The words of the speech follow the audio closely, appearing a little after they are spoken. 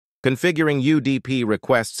Configuring UDP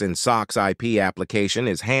requests in SocksIP application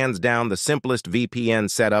is hands down the simplest VPN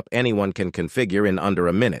setup anyone can configure in under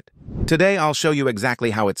a minute. Today I'll show you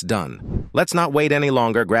exactly how it's done. Let's not wait any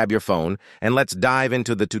longer, grab your phone, and let's dive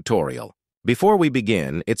into the tutorial. Before we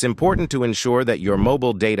begin, it's important to ensure that your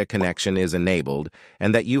mobile data connection is enabled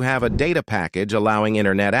and that you have a data package allowing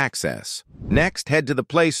internet access. Next, head to the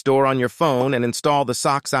Play Store on your phone and install the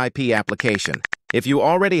SocksIP application. If you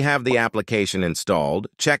already have the application installed,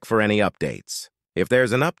 check for any updates. If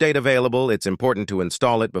there's an update available, it's important to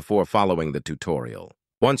install it before following the tutorial.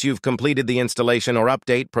 Once you've completed the installation or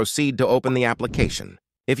update, proceed to open the application.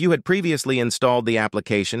 If you had previously installed the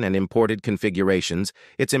application and imported configurations,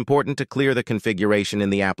 it's important to clear the configuration in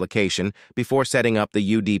the application before setting up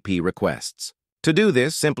the UDP requests. To do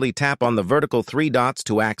this, simply tap on the vertical 3 dots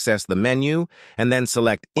to access the menu and then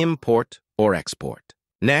select Import or Export.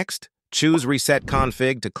 Next, choose Reset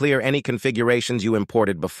Config to clear any configurations you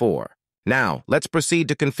imported before. Now, let's proceed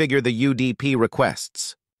to configure the UDP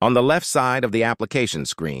requests. On the left side of the application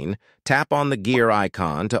screen, tap on the gear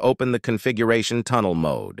icon to open the configuration tunnel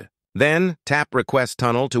mode. Then, tap Request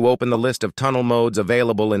Tunnel to open the list of tunnel modes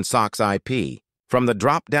available in SocksIP. From the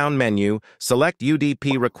drop-down menu, select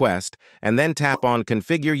UDP Request and then tap on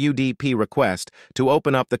Configure UDP Request to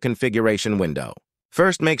open up the configuration window.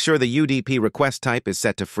 First, make sure the UDP request type is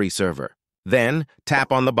set to free server. Then,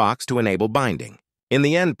 tap on the box to enable binding. In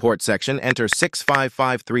the end port section, enter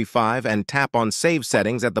 65535 and tap on Save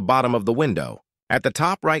Settings at the bottom of the window. At the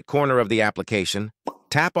top right corner of the application,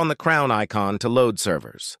 tap on the crown icon to load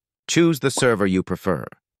servers. Choose the server you prefer.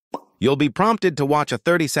 You'll be prompted to watch a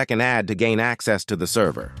 30-second ad to gain access to the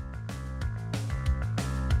server.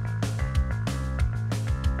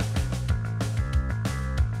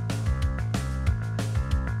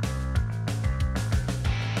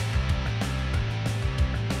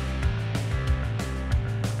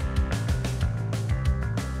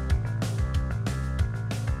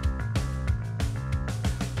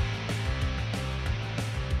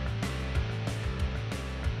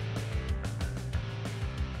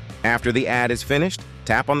 After the ad is finished,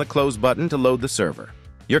 tap on the Close button to load the server.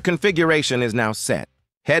 Your configuration is now set.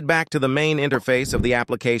 Head back to the main interface of the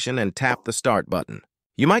application and tap the Start button.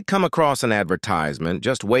 You might come across an advertisement.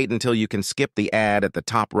 Just wait until you can skip the ad at the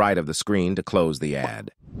top right of the screen to close the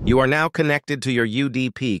ad. You are now connected to your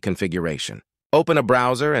UDP configuration. Open a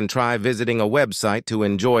browser and try visiting a website to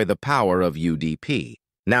enjoy the power of UDP.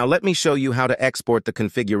 Now let me show you how to export the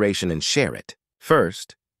configuration and share it.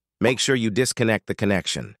 First, make sure you disconnect the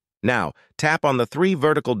connection. Now, tap on the 3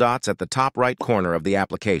 vertical dots at the top right corner of the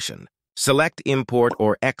application. Select Import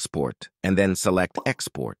or Export, and then select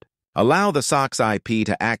Export. Allow the SocksIP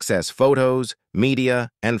to access photos,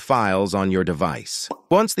 media, and files on your device.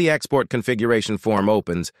 Once the export configuration form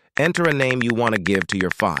opens, enter a name you want to give to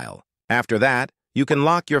your file. After that, you can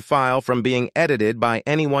lock your file from being edited by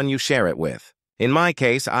anyone you share it with. In my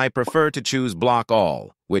case, I prefer to choose Block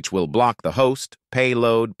All, which will block the host,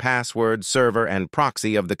 payload, password, server, and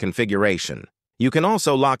proxy of the configuration. You can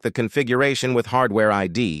also lock the configuration with Hardware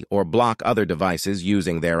ID or block other devices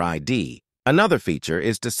using their ID. Another feature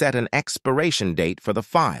is to set an expiration date for the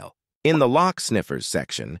file. In the Lock Sniffers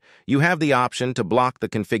section, you have the option to block the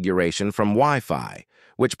configuration from Wi-Fi,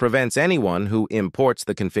 which prevents anyone who imports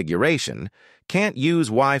the configuration can't use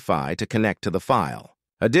Wi-Fi to connect to the file.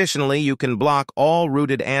 Additionally, you can block all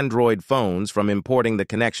rooted Android phones from importing the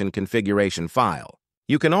connection configuration file.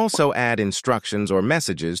 You can also add instructions or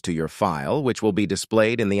messages to your file, which will be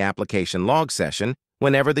displayed in the application log session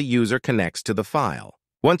whenever the user connects to the file.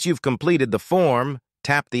 Once you've completed the form,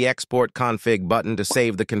 tap the Export Config button to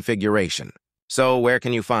save the configuration. So, where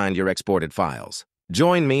can you find your exported files?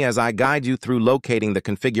 Join me as I guide you through locating the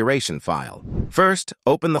configuration file. First,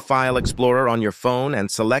 open the File Explorer on your phone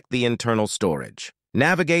and select the internal storage.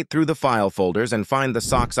 Navigate through the file folders and find the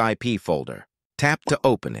SocksIP folder. Tap to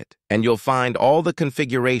open it, and you'll find all the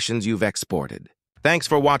configurations you've exported. Thanks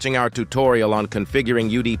for watching our tutorial on configuring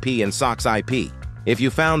UDP in SocksIP. If you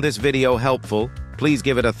found this video helpful, please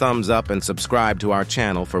give it a thumbs up and subscribe to our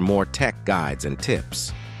channel for more tech guides and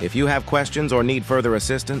tips. If you have questions or need further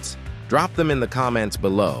assistance, drop them in the comments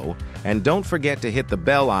below, and don't forget to hit the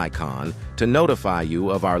bell icon to notify you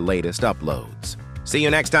of our latest uploads. See you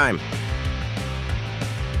next time!